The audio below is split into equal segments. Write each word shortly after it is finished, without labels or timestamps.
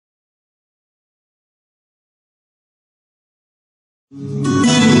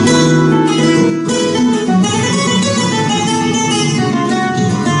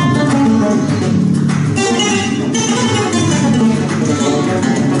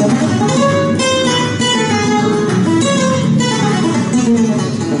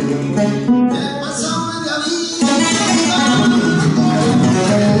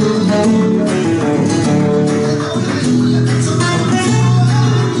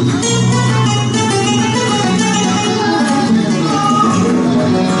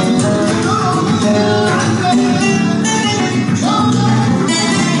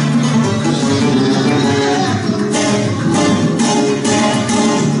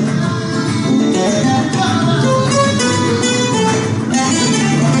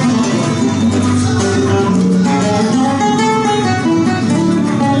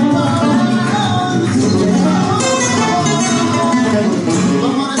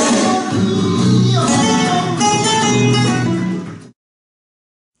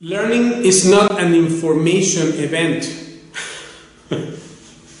Learning is not an information event.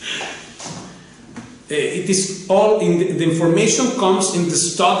 It is all in the information comes in the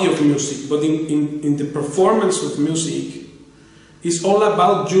study of music, but in the performance of music, it's all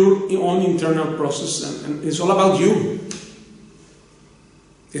about your own internal process, and it's all about you.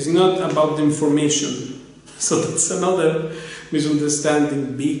 It's not about the information. So that's another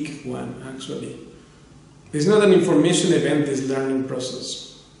misunderstanding, big one actually. It's not an information event, this learning process.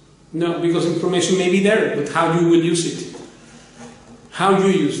 No, because information may be there, but how you will use it. How you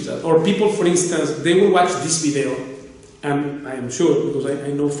use that. Or people, for instance, they will watch this video, and I am sure, because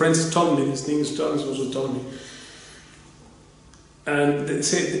I know friends told me this thing, students also told me. And they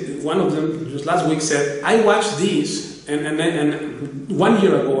said, one of them just last week said, I watched this, and 1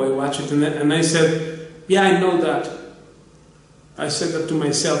 year ago I watched it, and I said, yeah, I know that. I said that to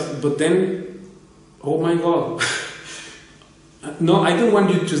myself, but then, oh my God. No, I don't want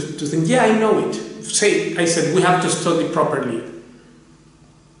you to think, yeah, I know it. I said, we have to study properly.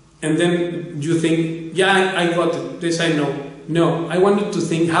 And then you think, yeah, I got it, this I know. No, I want you to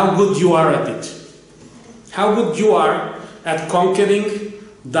think how good you are at it. How good you are at conquering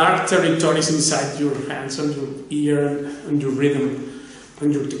dark territories inside your hands and your ear and your rhythm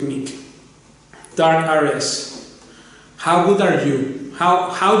and your technique. Dark areas. How good are you?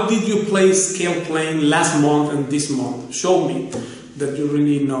 How did you play scale playing last month and this month? Show me that you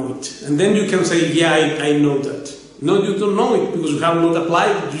really know it. And then you can say, yeah, I know that. No, you don't know it because you have not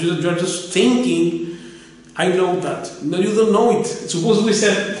applied it. You're just thinking, I know that. No, you don't know it. Suppose we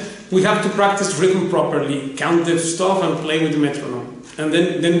said, we have to practice rhythm properly, count the stuff and play with the metronome. And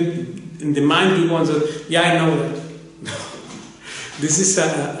then in the mind you want to say, yeah, I know that. This is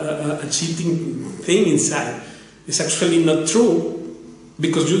a cheating thing inside. It's actually not true.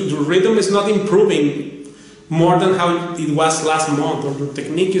 Because the rhythm is not improving more than how it was last month, or the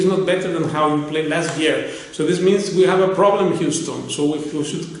technique is not better than how you played last year. So this means we have a problem, Houston. So we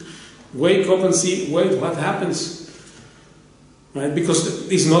should wake up and see, wait, what happens? Right?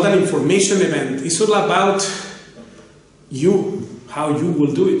 Because it's not an information event. It's all about you, how you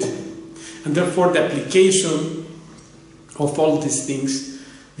will do it. And therefore the application of all these things,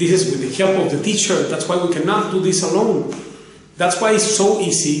 this is with the help of the teacher. That's why we cannot do this alone. That's why it's so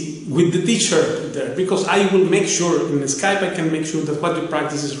easy with the teacher there, because I will make sure, in Skype I can make sure that what you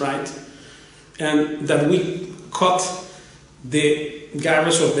practice is right, and that we cut the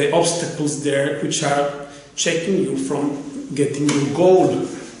garbage or the obstacles there which are checking you from getting your goal.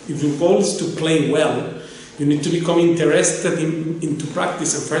 If your goal is to play well, you need to become interested into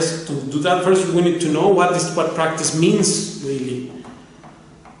practice, and first, to do that first we need to know what practice means really.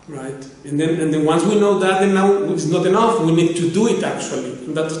 Right, and then once we know that, then now it's not enough. We need to do it actually.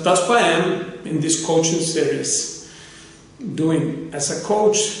 And that's why I am in this coaching series, doing as a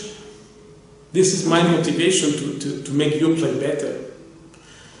coach. This is my motivation to make you play better.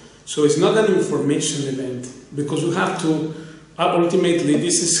 So it's not an information event, because you have to ultimately.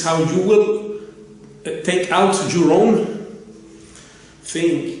 This is how you will take out your own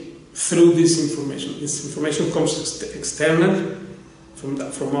thing through this information. This information comes external.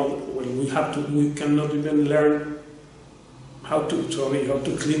 From all, we cannot even learn how to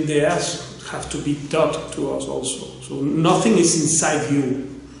clean the ass. Have to be taught to us also. So nothing is inside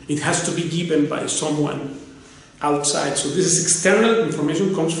you. It has to be given by someone outside. So this is external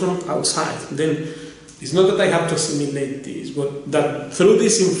information, comes from outside. Then it's not that I have to assimilate this, but that through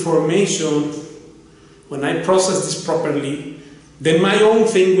this information, when I process this properly, then my own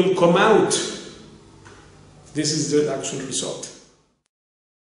thing will come out. This is the actual result.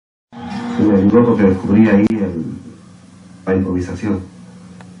 Me ayudó porque descubrí ahí la improvisación.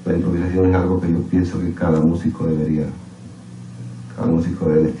 La improvisación es algo que yo pienso que cada músico debería al músico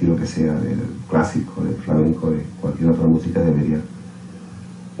del estilo que sea, del clásico, del flamenco, de cualquier otra música,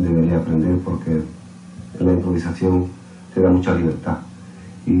 debería aprender, porque en la improvisación te da mucha libertad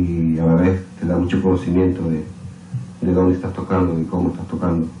y a la vez te da mucho conocimiento de dónde estás tocando, de cómo estás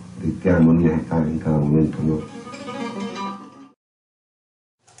tocando, de qué armonías están en cada momento, ¿no?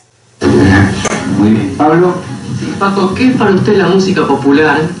 Muy bien. Pablo. Paco, ¿qué es para usted la música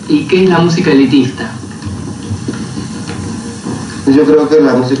popular y qué es la música elitista? Yo creo que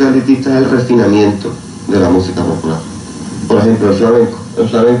la música elitista es el refinamiento de la música popular. Por ejemplo, el flamenco. El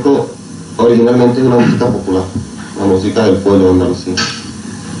flamenco originalmente es una música popular, la música del pueblo de Andalucía.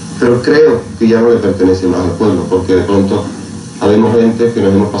 Pero creo que ya no le pertenece más al pueblo, porque de pronto habemos gente que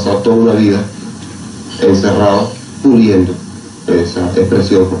nos hemos pasado toda una vida encerrados puliendo esa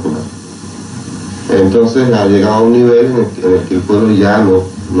expresión popular. Entonces ha llegado a un nivel en el que el pueblo ya no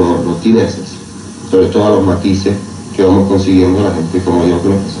tiene acceso, sobre todo a los matices que vamos consiguiendo la gente como yo, que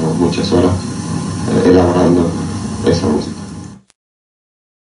nos pasamos muchas horas elaborando esa